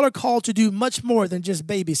 y'all are called to do much more than just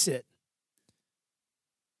babysit.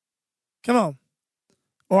 Come on.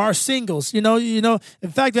 Or our singles, you know.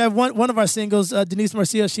 In fact, I have one of our singles, Denise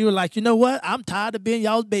Marcia, she was like, you know what? I'm tired of being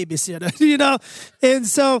y'all's babysitter, you know. And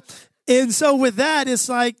so with that, it's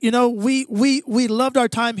like, you know, we loved our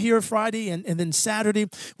time here Friday and then Saturday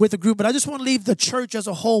with the group. But I just want to leave the church as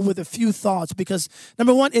a whole with a few thoughts, because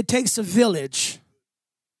number one, it takes a village.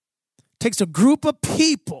 It takes a group of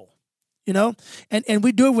people. You know, and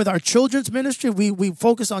we do it with our children's ministry. We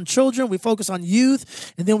focus on children, we focus on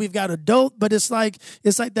youth, and then we've got adult. But it's like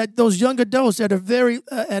that, those young adults that are very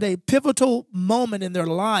at a pivotal moment in their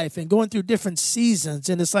life and going through different seasons.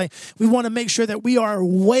 And it's like we want to make sure that we are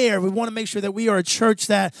aware. We want to make sure that we are a church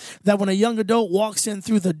that when a young adult walks in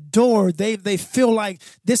through the door, they feel like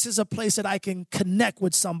this is a place that I can connect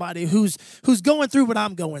with somebody who's going through what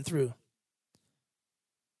I'm going through.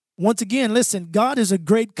 Once again, listen, God is a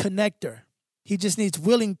great connector. He just needs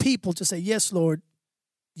willing people to say, yes, Lord,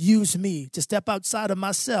 use me to step outside of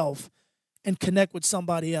myself and connect with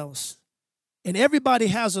somebody else. And everybody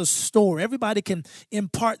has a story. Everybody can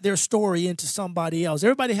impart their story into somebody else.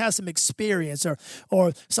 Everybody has some experience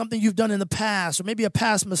or something you've done in the past, or maybe a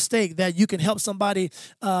past mistake that you can help somebody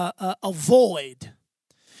avoid.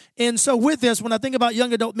 And so with this, when I think about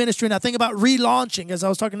young adult ministry and I think about relaunching, as I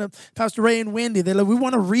was talking to Pastor Ray and Wendy, they're like, we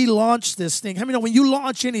want to relaunch this thing. How many know when you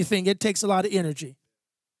launch anything, it takes a lot of energy?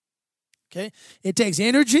 Okay? It takes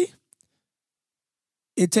energy,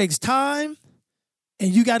 it takes time,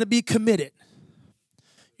 and you got to be committed.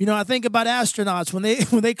 You know, I think about astronauts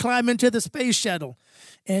when they climb into the space shuttle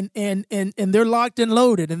and they're locked and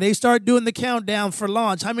loaded and they start doing the countdown for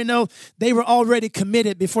launch. How many know they were already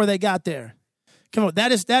committed before they got there? Come on,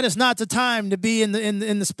 that is not the time to be in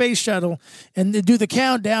the space shuttle and to do the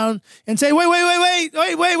countdown and say, wait. How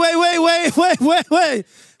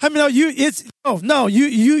many know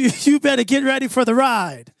you better get ready for the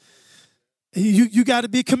ride. You got to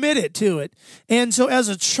be committed to it. And so as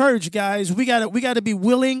a church, guys, we got to be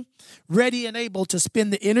willing, ready, and able to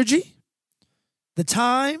spend the energy, the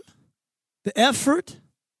time, the effort,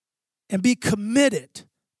 and be committed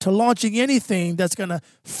to launching anything that's going to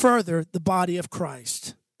further the body of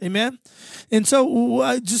Christ. Amen? And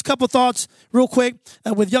so just a couple thoughts real quick.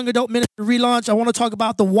 With Young Adult Ministry Relaunch, I want to talk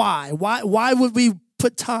about the why. Why would we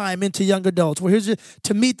put time into young adults? Well, here's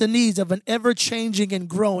to meet the needs of an ever-changing and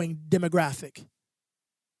growing demographic.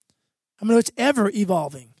 I mean, it's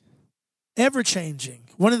ever-evolving, ever-changing.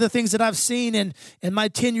 One of the things that I've seen in my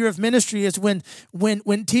tenure of ministry is when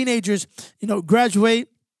teenagers, graduate,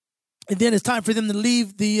 and then it's time for them to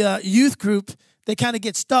leave the youth group, they kind of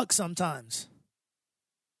get stuck sometimes.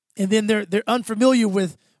 And then they're unfamiliar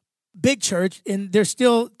with big church, and they're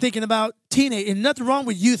still thinking about teenage. And nothing wrong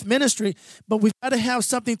with youth ministry, but we've got to have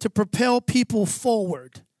something to propel people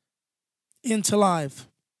forward into life.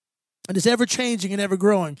 And it's ever changing and ever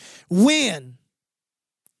growing. When?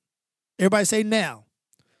 Everybody say now.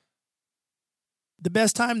 The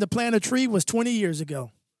best time to plant a tree was 20 years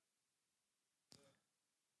ago.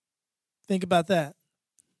 Think about that.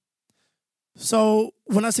 So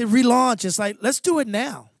when I say relaunch, it's like, let's do it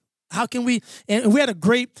now. How can we? And we had a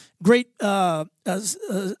great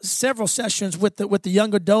several sessions with the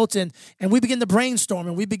young adults, and we begin to brainstorm,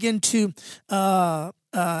 and we begin to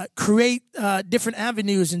create different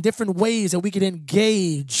avenues and different ways that we could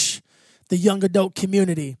engage the young adult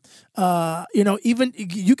community. Even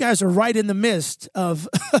you guys are right in the midst of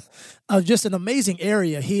of just an amazing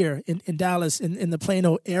area here in Dallas, in the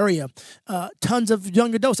Plano area. Tons of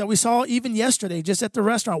young adults that we saw even yesterday just at the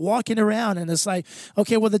restaurant walking around, and it's like,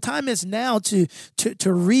 okay, well, the time is now to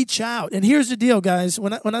reach out. And here's the deal, guys.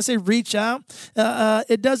 When I say reach out,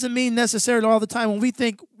 it doesn't mean necessarily all the time. When we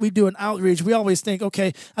think we do an outreach, we always think,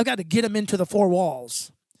 okay, I've got to get them into the four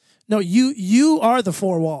walls. No, you are the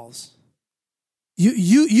four walls.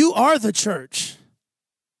 You are the church,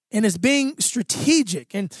 and it's being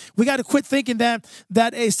strategic. And we got to quit thinking that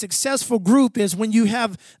a successful group is when you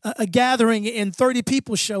have a gathering and 30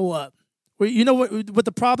 people show up. You know what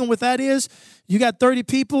the problem with that is? You got 30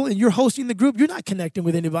 people and you're hosting the group. You're not connecting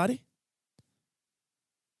with anybody.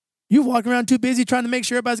 You walk around too busy trying to make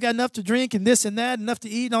sure everybody's got enough to drink and this and that, enough to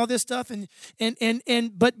eat and all this stuff.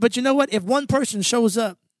 But you know what? If one person shows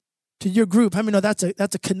up to your group, how many know that's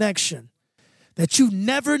a connection? That you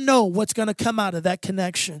never know what's going to come out of that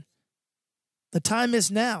connection. The time is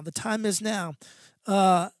now. The time is now.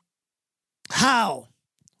 How?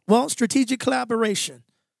 Well, strategic collaboration.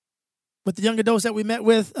 With the young adults that we met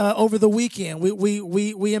with over the weekend,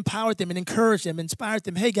 we empowered them and encouraged them, inspired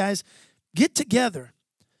them. Hey, guys, get together.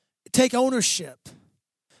 Take ownership.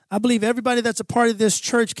 I believe everybody that's a part of this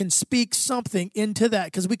church can speak something into that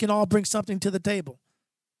because we can all bring something to the table.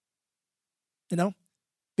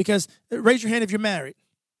 Because raise your hand if you're married.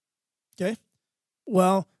 Okay?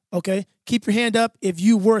 Well, okay. Keep your hand up if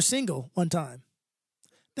you were single one time.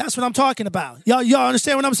 That's what I'm talking about. Y'all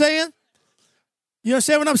understand what I'm saying? You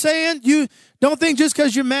understand what I'm saying? You don't think just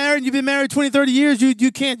because you're married, you've been married 20, 30 years, you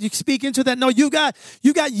speak into that. No, you got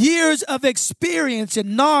years of experience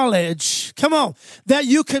and knowledge, come on, that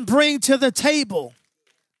you can bring to the table.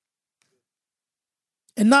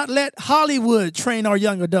 And not let Hollywood train our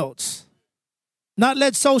young adults. Not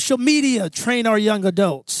let social media train our young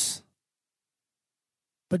adults,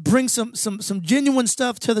 but bring some genuine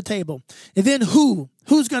stuff to the table. And then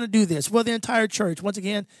who's going to do this? Well, the entire church. Once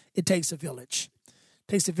again, it takes a village.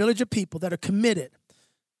 It takes a village of people that are committed,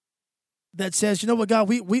 that says, you know what, God,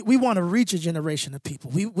 we want to reach a generation of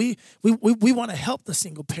people. We want to help the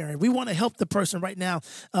single parent. We want to help the person right now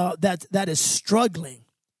that is struggling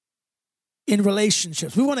in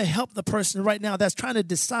relationships. We want to help the person right now that's trying to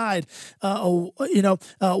decide,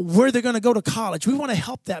 where they're going to go to college. We want to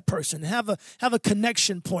help that person, have a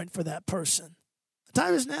connection point for that person. The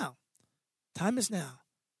time is now. Time is now.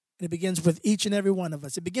 And it begins with each and every one of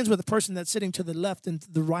us. It begins with the person that's sitting to the left and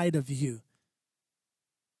to the right of you.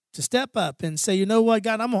 to step up and say, you know what,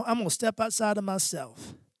 God, I'm gonna step outside of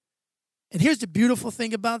myself. And here's the beautiful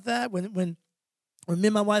thing about that. When me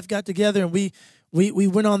and my wife got together and we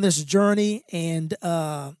went on this journey, and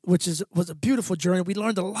was a beautiful journey. We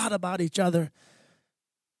learned a lot about each other,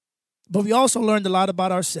 but we also learned a lot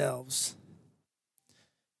about ourselves.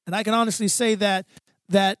 And I can honestly say that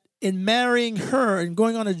in marrying her and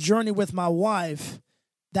going on a journey with my wife,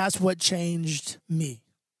 that's what changed me.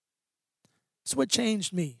 It's what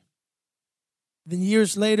changed me. Then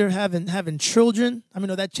years later, having children,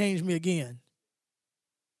 that changed me again.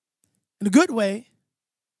 In a good way,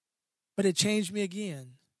 but it changed me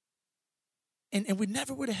again. And we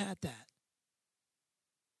never would have had that.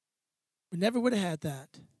 We never would have had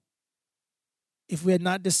that if we had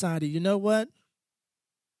not decided, you know what?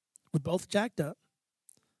 We're both jacked up.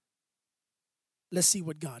 Let's see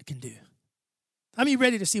what God can do. How many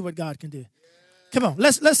ready to see what God can do? Come on,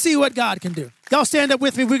 let's see what God can do. Y'all stand up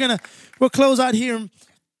with me. We'll close out here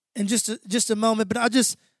in just a moment. But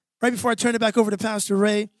right before I turn it back over to Pastor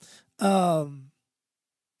Ray, I'm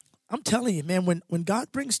telling you, man, when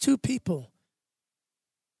God brings two people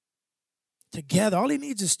together, all he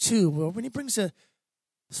needs is two. Well, when he brings a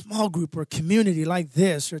small group or a community like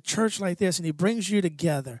this or a church like this, and he brings you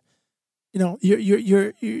together,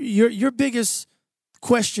 your biggest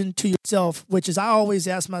question to yourself, which is I always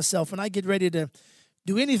ask myself when I get ready to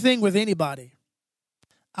do anything with anybody,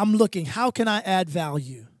 I'm looking, how can I add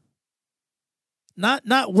value?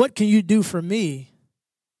 Not what can you do for me,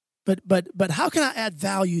 but how can I add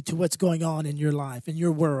value to what's going on in your life, in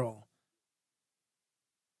your world?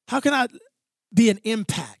 How can I be an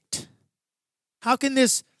impact? How can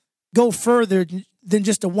this go further than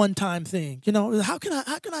just a one-time thing? How can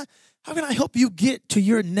I help you get to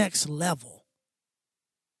your next level?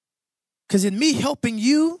 Because in me helping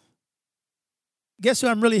you, guess who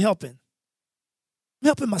I'm really helping? I'm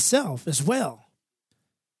helping myself as well.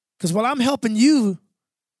 Because while I'm helping you,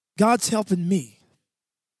 God's helping me.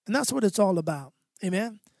 And that's what it's all about.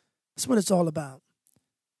 Amen? That's what it's all about.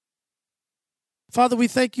 Father, we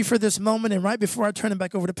thank you for this moment. And right before I turn it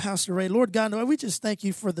back over to Pastor Ray, Lord God, we just thank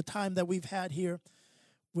you for the time that we've had here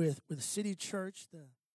with City Church.